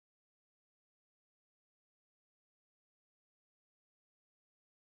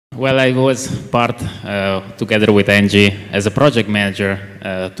Well, I was part, together with Angie, as a project manager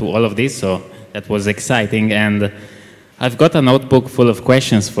to all of this, so that was exciting. And I've got a notebook full of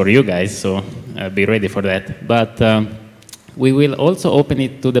questions for you guys, so be ready for that. But we will also open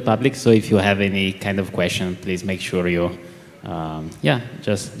it to the public, so if you have any kind of question, please make sure you,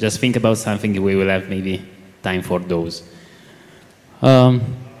 just think about something. We will have maybe time for those.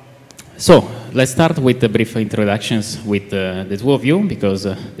 So let's start with the brief introductions with the two of you, because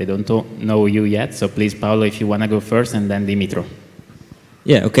they don't know you yet. So please, Paolo, if you want to go first, and then Dmytro.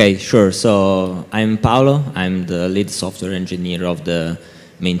 Yeah, okay, sure. So I'm Paolo. I'm the lead software engineer of the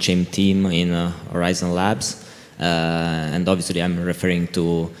main chain team in Horizen Labs. And obviously I'm referring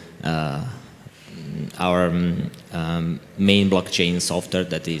to our main blockchain software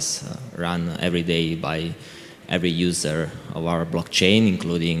that is run every day by every user of our blockchain,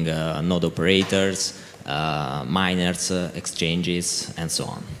 including node operators, miners, exchanges, and so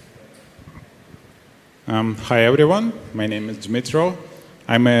on. Hi everyone, my name is Dmytro.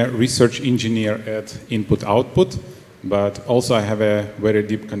 I'm a research engineer at Input Output, but also I have a very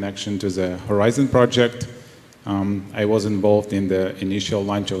deep connection to the Horizen project. I was involved in the initial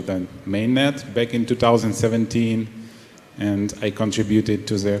launch of the mainnet back in 2017, and I contributed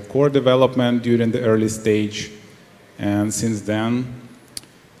to the core development during the early stage. And since then,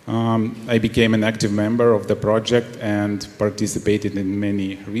 I became an active member of the project and participated in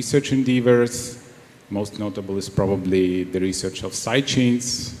many research endeavors. Most notable is probably the research of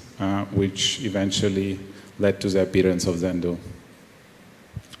sidechains, which eventually led to the appearance of Zendoo.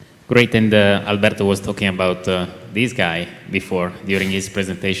 Great, and Alberto was talking about this guy before, during his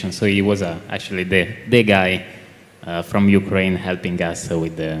presentation. So he was actually the guy from Ukraine helping us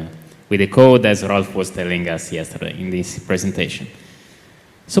with the code, as Rolf was telling us yesterday in this presentation.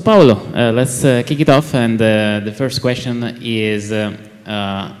 So Paolo, let's kick it off, and the first question is,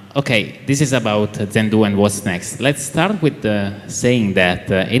 okay, this is about Zendoo and what's next. Let's start with saying that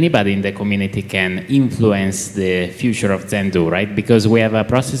anybody in the community can influence the future of Zendoo, right? Because we have a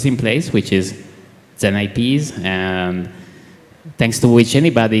process in place, which is ZenIPs, and thanks to which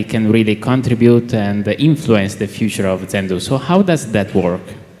anybody can really contribute and influence the future of Zendoo. So how does that work?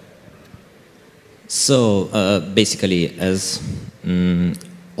 So basically, as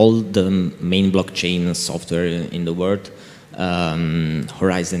all the main blockchain software in the world,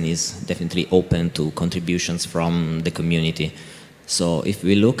 Horizen is definitely open to contributions from the community. So if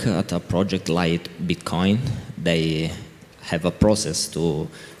we look at a project like Bitcoin, they have a process to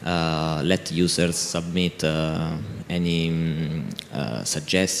let users submit any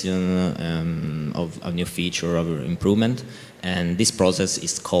suggestion of a new feature or improvement. And this process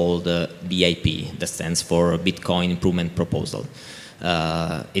is called BIP, that stands for Bitcoin Improvement Proposal.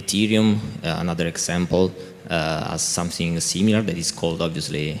 Ethereum, another example, has something similar that is called,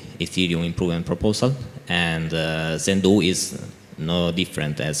 obviously, Ethereum Improvement Proposal. And Zendoo is no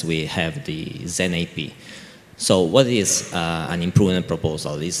different, as we have the ZenIP. So what is an improvement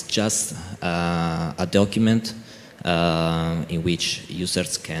proposal? It's just a document in which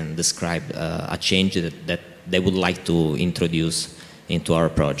users can describe a change that they would like to introduce into our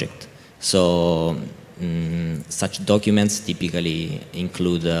project. So such documents typically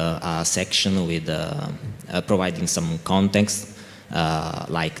include a section with providing some context,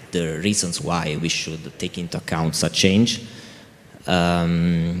 like the reasons why we should take into account such change.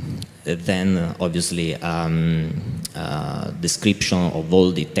 Then obviously description of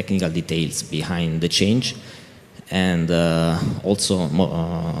all the technical details behind the change, and also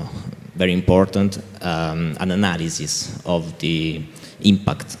very important, an analysis of the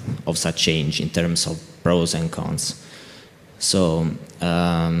impact of such change in terms of pros and cons. So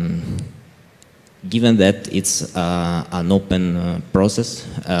given that it's an open process,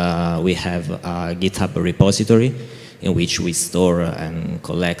 we have a GitHub repository in which we store and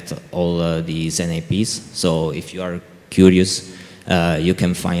collect all the ZenIPs. So if you are curious, you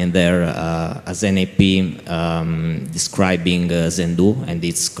can find there a ZenIP describing Zendoo and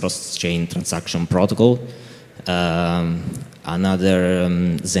its cross-chain transaction protocol. Another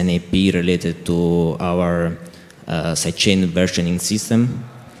ZenIP related to our sidechain versioning system.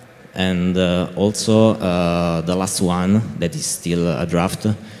 And also the last one that is still a draft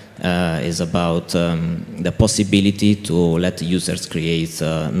is about the possibility to let users create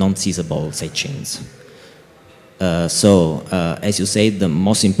non-seizable sidechains. So, as you said, the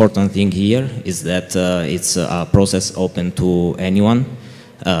most important thing here is that it's a process open to anyone.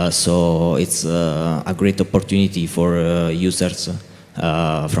 So it's a great opportunity for users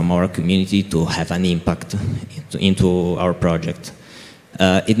from our community to have an impact into our project.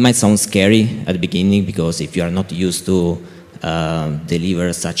 It might sound scary at the beginning, because if you are not used to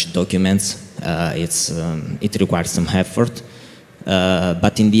deliver such documents. It requires some effort.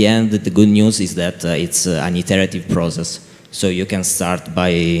 But in the end, the good news is that it's an iterative process. So you can start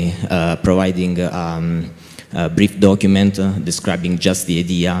by providing a brief document describing just the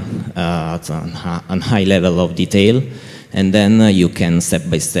idea at a high level of detail, and then you can step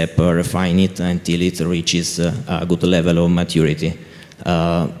by step refine it until it reaches a good level of maturity.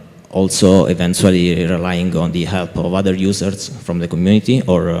 Also, eventually relying on the help of other users from the community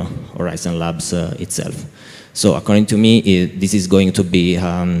or Horizen Labs itself. So according to me, this is going to be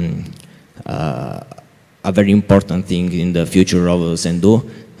a very important thing in the future of Zendoo,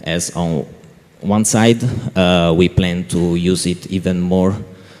 as on one side, we plan to use it even more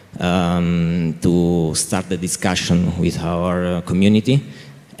to start the discussion with our community.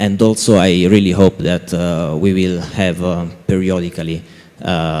 And also, I really hope that we will have periodically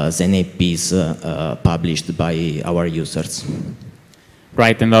ZenAPs published by our users.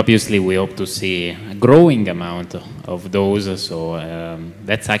 Right, and obviously we hope to see a growing amount of those, so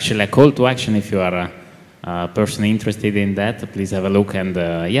that's actually a call to action. If you are a person interested in that, please have a look and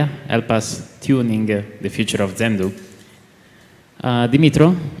yeah, help us tuning the future of Zendoo.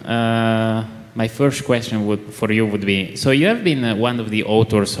 Dmytro, my first question for you would be, so you have been one of the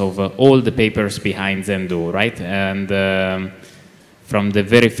authors of all the papers behind Zendoo, right? And from the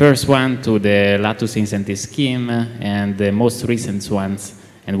very first one to the lattice incentive scheme and the most recent ones,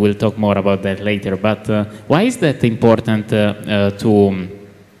 and we'll talk more about that later. But why is that important to,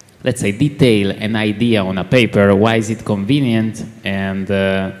 let's say, detail an idea on a paper? Why is it convenient? And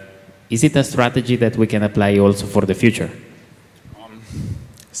is it a strategy that we can apply also for the future?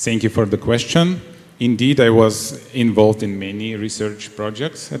 Thank you for the question. Indeed, I was involved in many research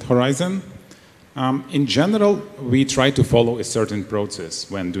projects at Horizen. In general, we try to follow a certain process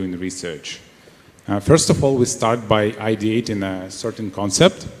when doing research. First of all, we start by ideating a certain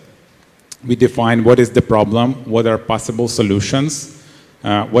concept. We define what is the problem, what are possible solutions,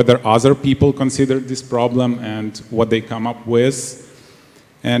 whether other people consider this problem and what they come up with.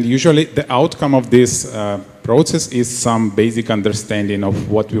 And usually the outcome of this process is some basic understanding of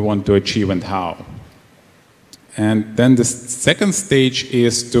what we want to achieve and how. And then the second stage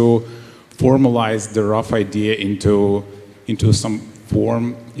is to formalize the rough idea into some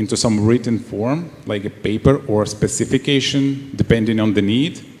form, into some written form, like a paper or specification, depending on the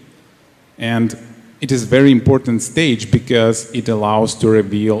need. And it is a very important stage because it allows to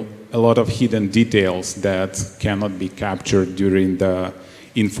reveal a lot of hidden details that cannot be captured during the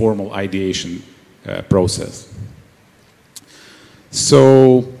informal ideation process.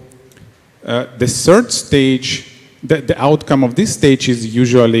 So the third stage, the outcome of this stage is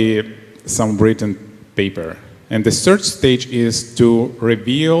usually some written paper. And the third stage is to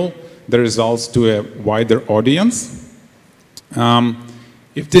reveal the results to a wider audience.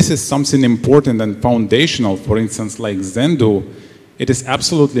 If this is something important and foundational, for instance, like Zendoo, it is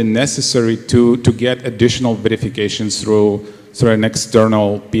absolutely necessary to get additional verifications through an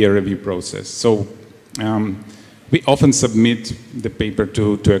external peer review process. So we often submit the paper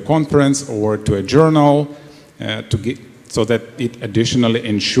to a conference or to a journal so that it additionally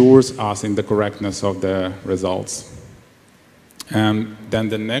ensures us in the correctness of the results. And then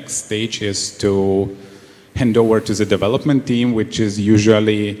the next stage is to hand over to the development team, which is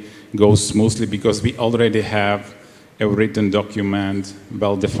usually goes smoothly because we already have a written document,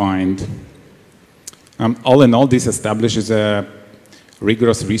 well-defined. All in all, this establishes a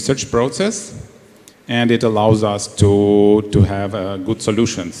rigorous research process, and it allows us to have good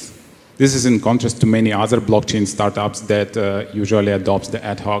solutions. This is in contrast to many other blockchain startups that usually adopt the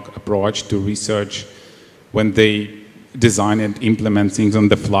ad hoc approach to research when they design and implement things on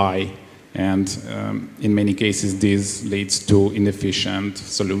the fly. And in many cases, this leads to inefficient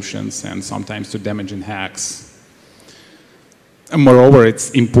solutions and sometimes to damaging hacks. And moreover,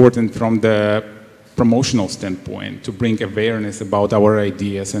 it's important from the promotional standpoint to bring awareness about our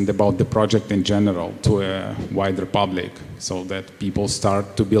ideas and about the project in general to a wider public so that people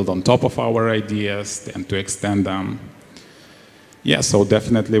start to build on top of our ideas and to extend them. Yeah, so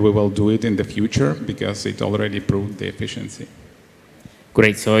definitely we will do it in the future because it already proved the efficiency.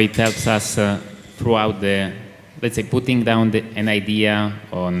 Great, so it helps us throughout the, let's say, putting down an idea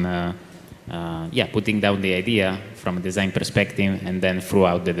on, putting down the idea from a design perspective and then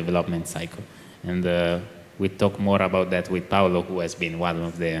throughout the development cycle. And we talk more about that with Paolo, who has been one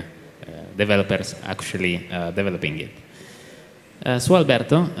of the developers actually developing it. So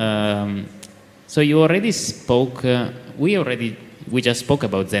Alberto, so you already spoke, we just spoke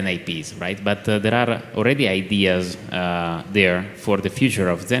about ZenAPs, right? But there are already ideas there for the future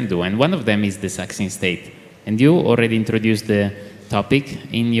of Zendoo, and one of them is the succinct state And you already introduced the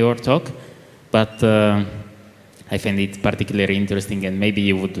topic in your talk, but I find it particularly interesting, and maybe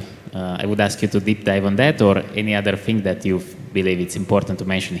you would, I would ask you to deep dive on that, or any other thing that you believe it's important to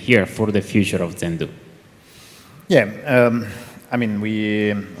mention here for the future of Zendoo. Yeah, I mean,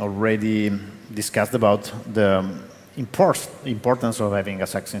 we already discussed about the importance of having a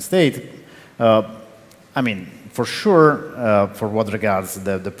succinct state. I mean, for sure, for what regards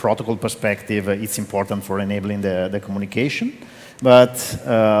the protocol perspective, it's important for enabling the communication, but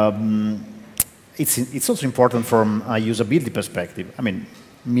it's also important from a usability perspective. I mean,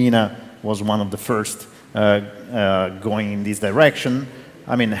 Mina was one of the first going in this direction.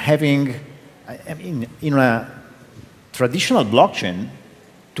 I mean, in a traditional blockchain,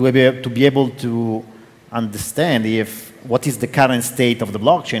 to be able to understand what is the current state of the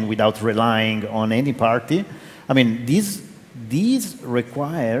blockchain without relying on any party, I mean, this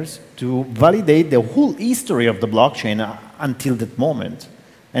requires to validate the whole history of the blockchain until that moment.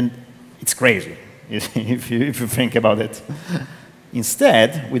 And it's crazy if you think about it.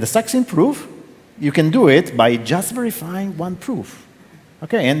 Instead, with a succinct proof, you can do it by just verifying one proof.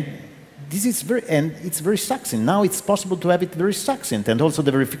 Okay, and this is it's very succinct. Now it's possible to have it very succinct, and also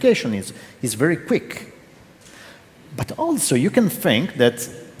the verification is very quick. But also you can think that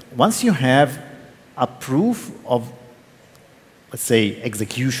once you have a proof of, let's say,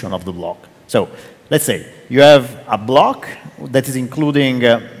 execution of the block. So let's say you have a block that is including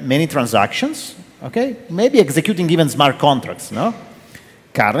many transactions, okay? Maybe executing even smart contracts, no?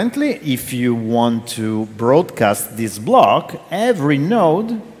 Currently, if you want to broadcast this block, every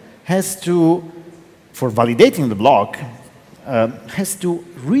node has to, for validating the block, has to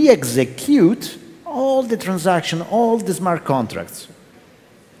re-execute all the transaction, all the smart contracts,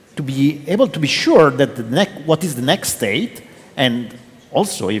 to be able to be sure that what is the next state, and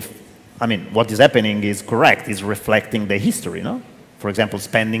also if, I mean, what is happening is correct, is reflecting the history, no? For example,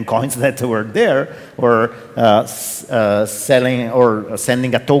 spending coins that were there, or selling or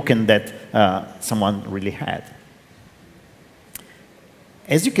sending a token that someone really had.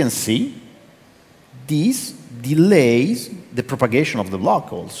 As you can see, this delays the propagation of the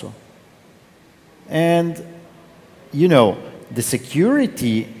block also. And, you know, the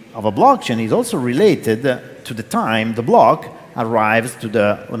security of a blockchain is also related to the time the block arrives to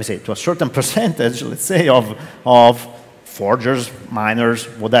the, let me say, to a certain percentage, let's say, of forgers, miners,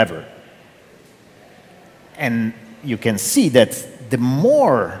 whatever. And you can see that the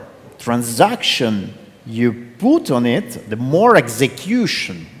more transaction you put on it, the more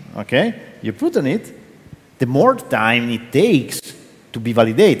execution, okay, you put on it, the more time it takes to be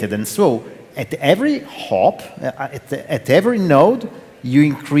validated. And so at every hop, at every node, you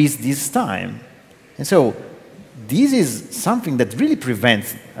increase this time. And so this is something that really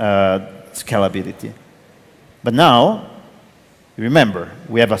prevents scalability. But now, remember,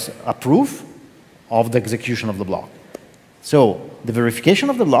 we have a proof of the execution of the block. So the verification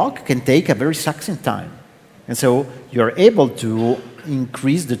of the block can take a very succinct time. And so you're able to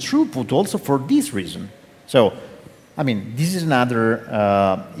increase the throughput also for this reason. So, I mean, this is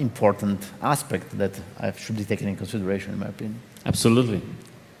another important aspect that should be taken in consideration, in my opinion. Absolutely.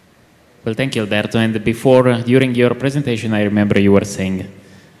 Well, thank you, Alberto. And before, during your presentation, I remember you were saying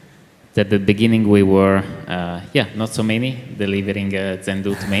that at the beginning we were, not so many, delivering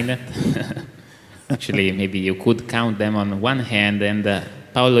Zendoo to mainnet. Actually, maybe you could count them on one hand, and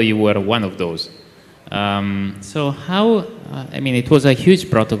Paolo, you were one of those. So how, I mean, it was a huge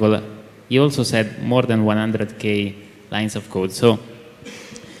protocol. You also said more than 100K lines of code. So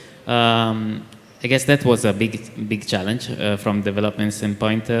I guess that was a big challenge from development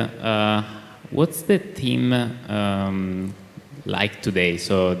standpoint. What's the team like today?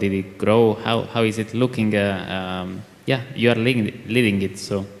 So did it grow? How is it looking? Yeah, you are leading it,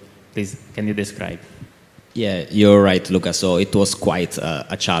 so please, can you describe? Yeah, you're right, Luca. So it was quite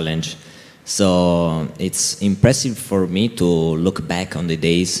a challenge. So it's impressive for me to look back on the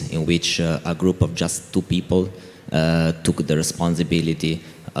days in which a group of just 2 people took the responsibility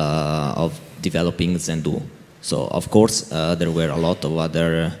of developing Zendoo. So of course there were a lot of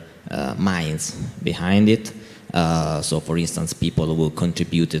other minds behind it. So for instance, people who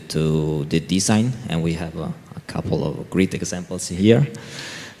contributed to the design, and we have a couple of great examples here.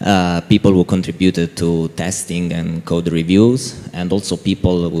 People who contributed to testing and code reviews, and also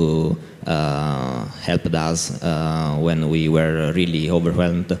people who helped us when we were really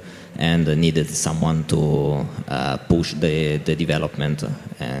overwhelmed and needed someone to push the development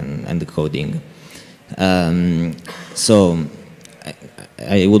and the coding. So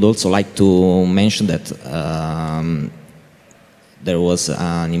I would also like to mention that there was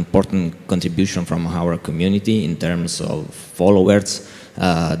an important contribution from our community in terms of followers.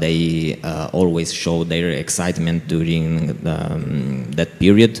 They always show their excitement during that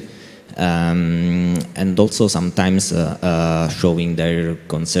period. And also sometimes showing their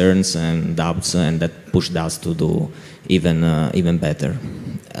concerns and doubts, and that pushed us to do even better.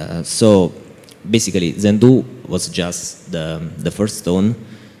 So basically, Zendoo was just the first stone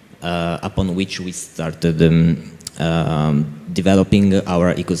upon which we started developing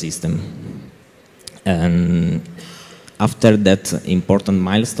our ecosystem. And after that important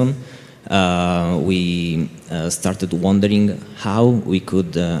milestone, we started wondering how we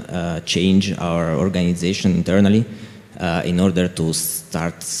could change our organization internally in order to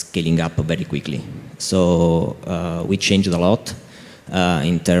start scaling up very quickly. So we changed a lot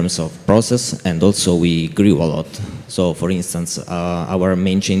in terms of process, and also we grew a lot. So for instance, our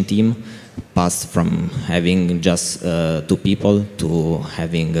main chain team passed from having just 2 people to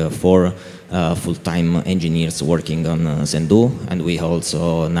having 4 full-time engineers working on Zendoo, and we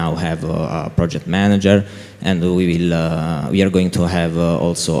also now have a project manager, and we are going to have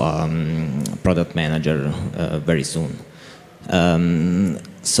also a product manager very soon.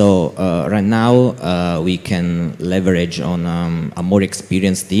 So right now we can leverage on a more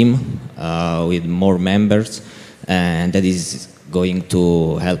experienced team with more members, and that is going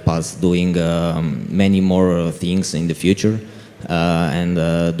to help us doing many more things in the future. And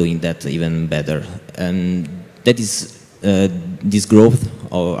doing that even better. And that is this growth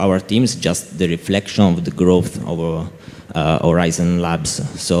of our team is just the reflection of the growth of Horizen Labs.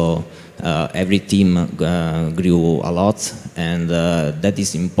 So every team grew a lot, and that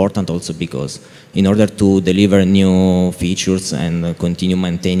is important also because in order to deliver new features and continue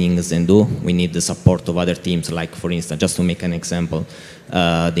maintaining Zendoo, we need the support of other teams, like for instance, just to make an example,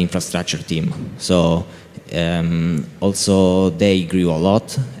 the infrastructure team. So also they grew a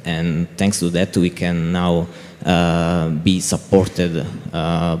lot, and thanks to that we can now be supported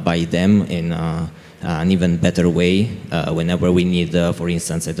by them in an even better way whenever we need, for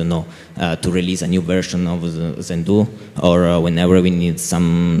instance, I don't know, to release a new version of Zendoo, or whenever we need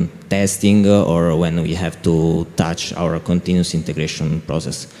some testing, or when we have to touch our continuous integration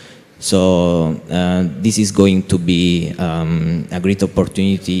process. So this is going to be a great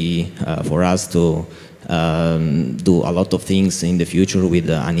opportunity for us to do a lot of things in the future with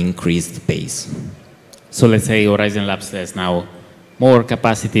an increased pace. So let's say Horizen Labs has now more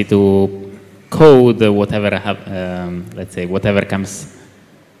capacity to code whatever let's say whatever comes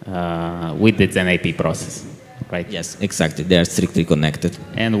with the ZenAP process, right? Yes, exactly. They are strictly connected.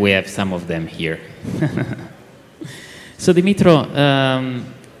 And we have some of them here. So Dmytro,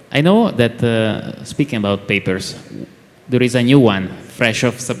 I know that speaking about papers, there is a new one, fresh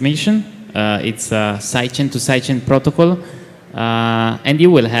off submission. It's a sidechain to sidechain protocol, and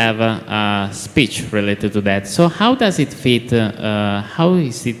you will have a speech related to that. So how does it fit? How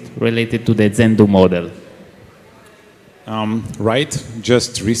is it related to the Zendoo model? Right.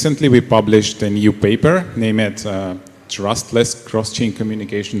 Just recently we published a new paper named Trustless Cross-Chain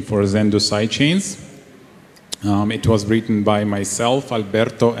Communication for Zendoo Sidechains. It was written by myself,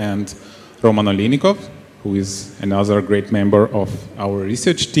 Alberto, and Romano Linikov, who is another great member of our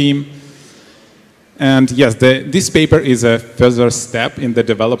research team. And yes, this paper is a further step in the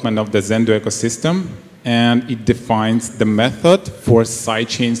development of the Zendoo ecosystem, and it defines the method for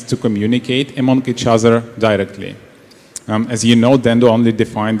sidechains to communicate among each other directly. As you know, Zendoo only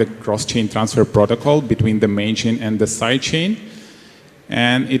defined the cross-chain transfer protocol between the main chain and the sidechain,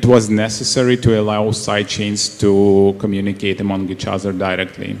 and it was necessary to allow sidechains to communicate among each other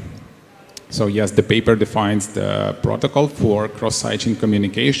directly. So yes, the paper defines the protocol for cross-sidechain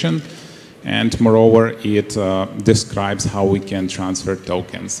communication, and moreover, it describes how we can transfer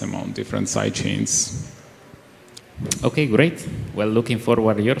tokens among different sidechains. Okay, great. Well, looking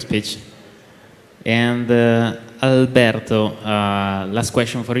forward to your speech. And Alberto, last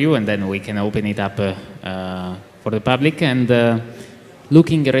question for you, and then we can open it up for the public. And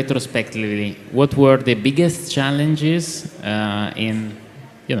looking retrospectively, what were the biggest challenges in,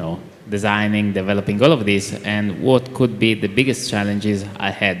 designing, developing all of this, and what could be the biggest challenges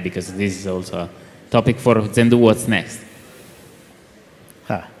ahead? Because this is also a topic for Zendoo. What's next?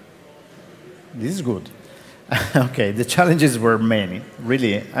 This is good. Okay, the challenges were many,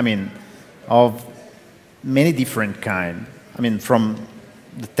 really. I mean, of many different kind. I mean, from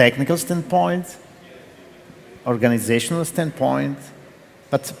the technical standpoint, organizational standpoint,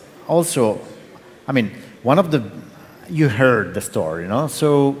 but also, I mean, you heard the story,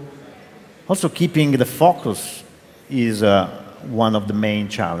 so also keeping the focus is one of the main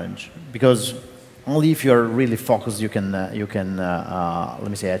challenge, because only if you're really focused you can let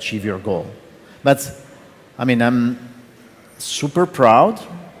me say, achieve your goal. But I mean, I'm super proud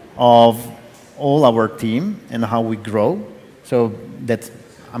of all our team and how we grow. So that,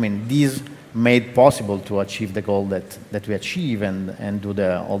 I mean, these made possible to achieve the goal that we achieve and do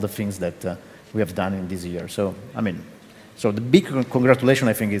all the things that we have done in this year. So I mean, so the big congratulations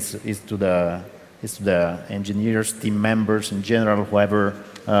I think is to the engineers, team members in general, whoever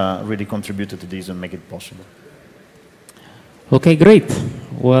really contributed to this and make it possible. Okay, great.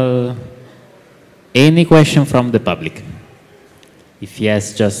 Well, any question from the public? If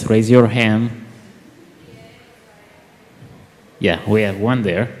yes, just raise your hand. Yeah, we have one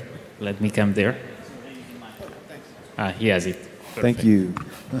there. Let me come there. He has it. Perfect. Thank you.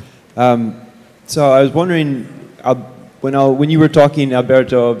 So I was wondering, when you were talking,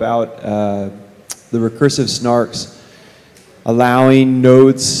 Alberto, about the recursive snarks, allowing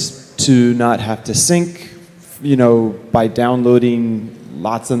nodes to not have to sync, you know, by downloading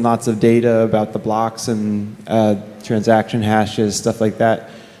lots and lots of data about the blocks and transaction hashes, stuff like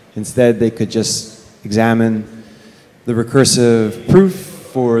that. Instead, they could just examine the recursive proof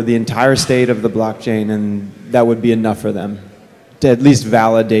for the entire state of the blockchain, and that would be enough for them to at least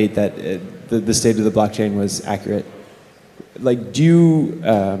validate that the state of the blockchain was accurate. Like, do you,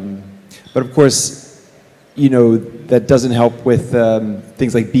 but of course, you know, that doesn't help with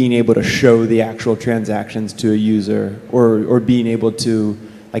things like being able to show the actual transactions to a user, or being able to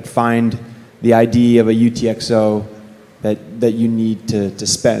like find the ID of a UTXO that you need to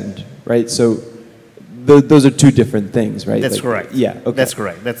spend, right? So those are two different things, right? That's like, correct. Yeah, okay. That's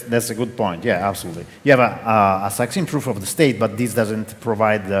correct. That's a good point. Yeah, absolutely. You have a succinct proof of the state, but this doesn't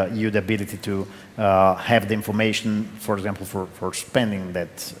provide you the ability to have the information, for example, for spending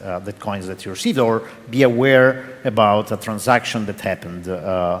that coins that you received, or be aware about a transaction that happened.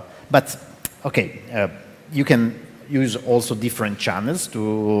 But okay, you can use also different channels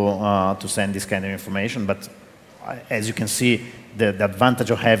to send this kind of information. But as you can see, the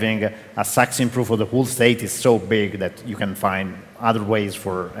advantage of having a succinct proof of the whole state is so big that you can find other ways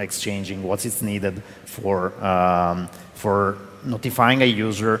for exchanging what is needed for notifying a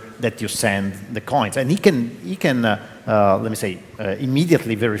user that you send the coins. And he can let me say,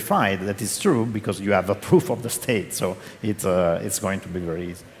 immediately verify that it's true because you have a proof of the state. So it's going to be very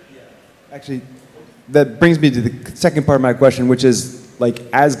easy. Yeah. Actually, that brings me to the second part of my question, which is, like,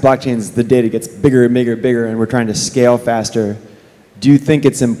 as blockchains, the data gets bigger and bigger and bigger, and we're trying to scale faster, do you think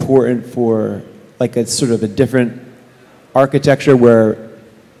it's important for like a sort of a different architecture where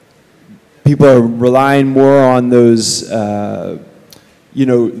people are relying more on those, you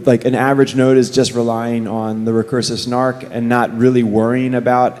know, like an average node is just relying on the recursive snark and not really worrying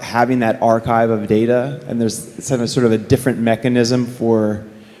about having that archive of data, and there's sort of a different mechanism for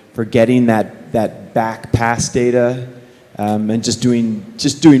getting that back past data, and just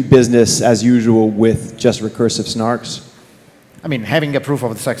doing business as usual with just recursive snarks? I mean, having a proof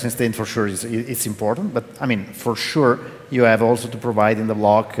of the succinct state for sure is important, but I mean, for sure, you have also to provide in the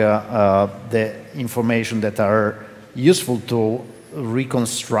block the information that are useful to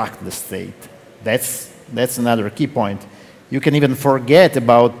reconstruct the state. That's another key point. You can even forget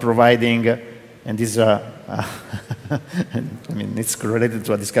about providing, and this, I mean, it's related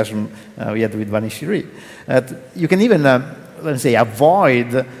to a discussion we had with Vanishiri. You can even, let's say,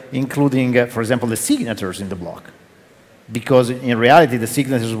 avoid including, for example, the signatures in the block. Because in reality, the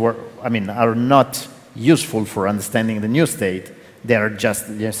signatures are not useful for understanding the new state. They are just,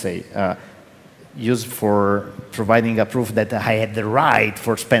 let's say, used for providing a proof that I had the right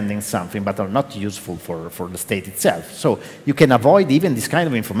for spending something, but are not useful for the state itself. So you can avoid even this kind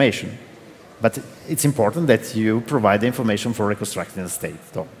of information. But it's important that you provide the information for reconstructing the state.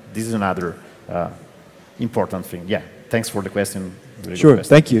 So this is another important thing. Yeah, thanks for the question. Really sure, question.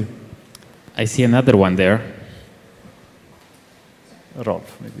 Thank you. I see another one there. Rob,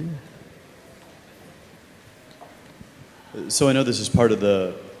 maybe. So I know this is part of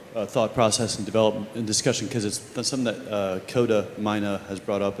the thought process and development and discussion, because it's something that Coda Mina has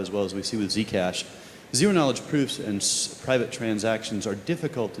brought up, as well as we see with Zcash. Zero-knowledge proofs and private transactions are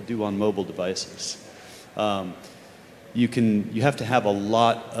difficult to do on mobile devices. You have to have a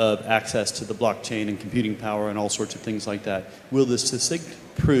lot of access to the blockchain and computing power and all sorts of things like that. Will the succinct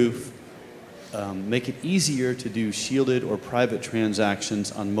proof make it easier to do shielded or private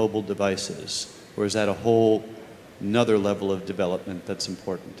transactions on mobile devices? Or is that a whole another level of development that's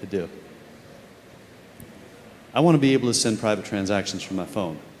important to do? I want to be able to send private transactions from my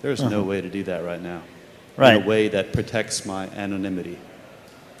phone. There's no way to do that right now. Right. In a way that protects my anonymity.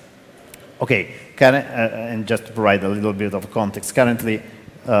 Okay, and just to provide a little bit of context, currently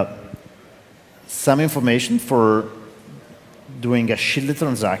some information for doing a shielded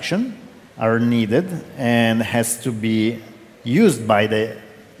transaction are needed and has to be used by the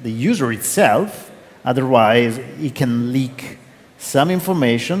user itself. Otherwise, it can leak some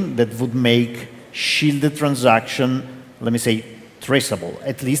information that would make shielded transaction, let me say, traceable,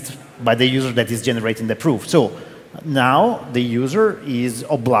 at least by the user that is generating the proof. So now the user is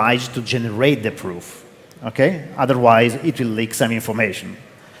obliged to generate the proof. Okay? Otherwise, it will leak some information.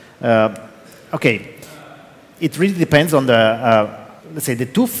 Okay. It really depends on the, let's say, the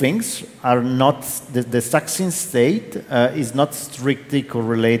two things are not, the succinct state is not strictly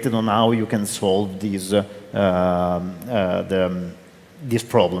correlated on how you can solve this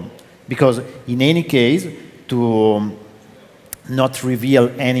problem. Because in any case, to not reveal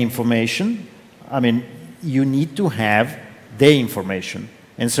any information, I mean, you need to have the information.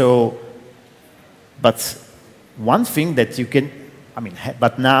 And so, but one thing that you can, I mean,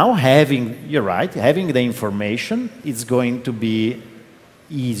 but now having, you're right, having the information is going to be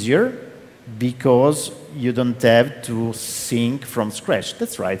easier because you don't have to think from scratch.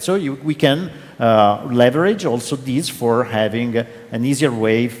 That's right. So we can leverage also this for having an easier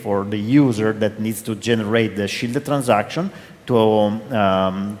way for the user that needs to generate the shielded transaction to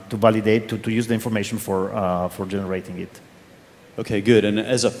validate, to use the information for generating it. Okay, good. And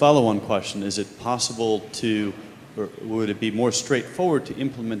as a follow-on question, is it possible to, or would it be more straightforward to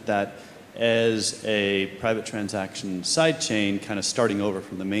implement that as a private transaction sidechain, kind of starting over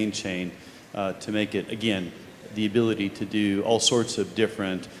from the main chain, to make it, again, the ability to do all sorts of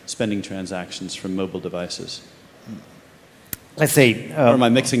different spending transactions from mobile devices? Let's say... or am I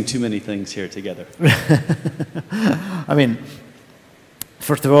mixing too many things here together? I mean,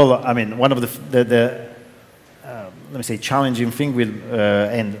 first of all, I mean, one of the let me say, challenging thing will,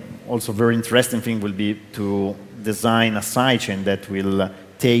 and also very interesting thing will be to design a sidechain that will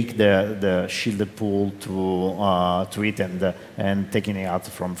take the shielded pool to it and taking it out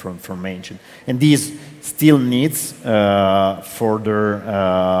from main chain. And this still needs further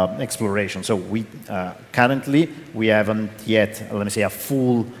exploration. So we currently we haven't yet, let me say,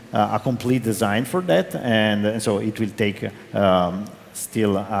 a complete design for that, and so it will take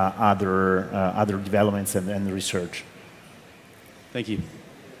still other developments and research. Thank you.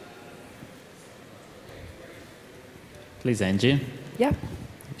 Please, Angie. Yeah.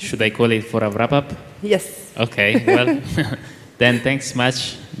 Should I call it for a wrap-up? Yes. Okay, well, then thanks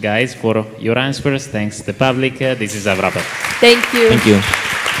much, guys, for your answers. Thanks the public. This is a wrap-up. Thank you. Thank you.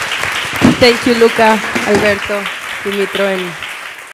 Thank you, Luca, Alberto, Dmytro, and